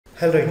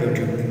Hello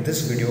YouTube, in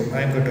this video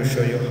I am going to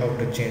show you how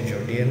to change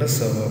your DNS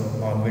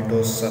server on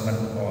Windows 7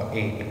 or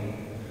 8.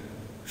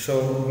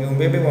 So you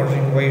may be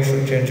wondering why you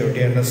should change your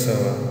DNS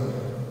server.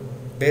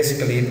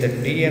 Basically the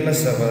DNS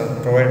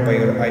server provided by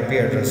your IP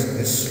address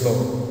is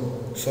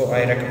slow. So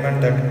I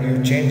recommend that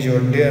you change your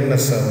DNS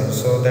server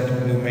so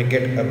that you may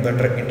get a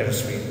better internet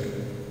speed.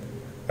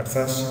 At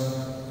first,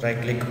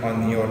 right click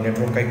on your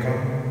network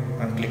icon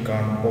and click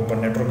on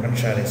Open Network and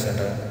Sharing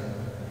Center.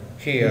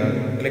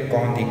 Here, click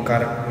on the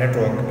current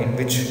network in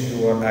which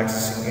you are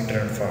accessing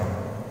internet from.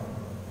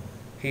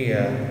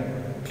 Here,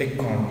 click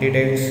on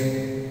Details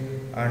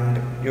and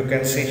you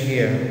can see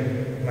here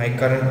my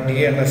current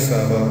DNS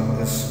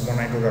server is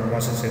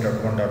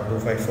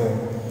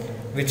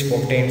 192.168.1.254, which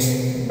obtains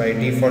by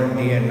default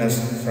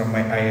DNS from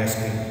my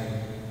ISP.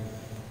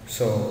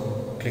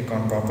 So, click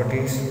on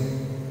Properties.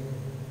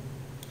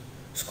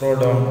 Scroll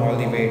down all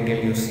the way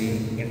till you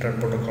see Internet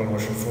Protocol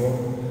version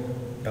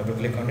 4. Double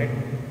click on it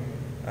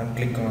and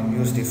click on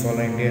Use the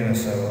following DNS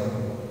server.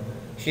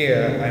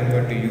 Here I am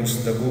going to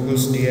use the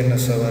Google's DNS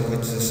server,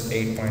 which is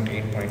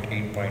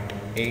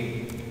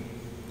 8.8.8.8,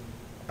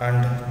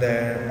 and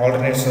the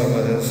alternate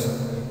server is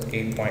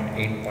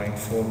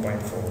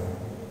 8.8.4.4.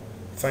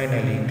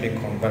 Finally, click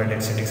on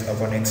Validate Settings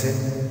upon exit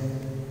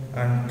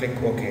and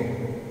click OK.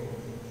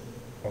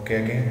 OK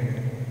again.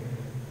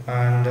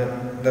 And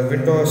the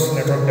Windows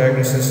network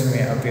diagnosis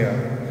may appear,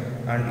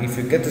 and if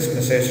you get this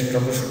message,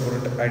 troubleshoot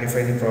would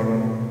identify the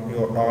problem.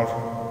 You are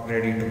all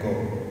ready to go.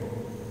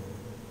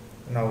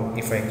 Now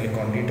if I click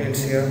on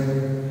details here,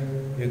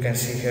 you can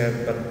see here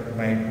that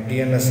my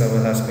DNS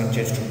server has been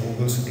changed to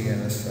Google's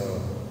DNS server.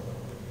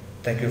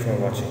 Thank you for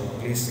watching.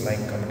 Please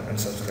like, comment and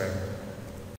subscribe.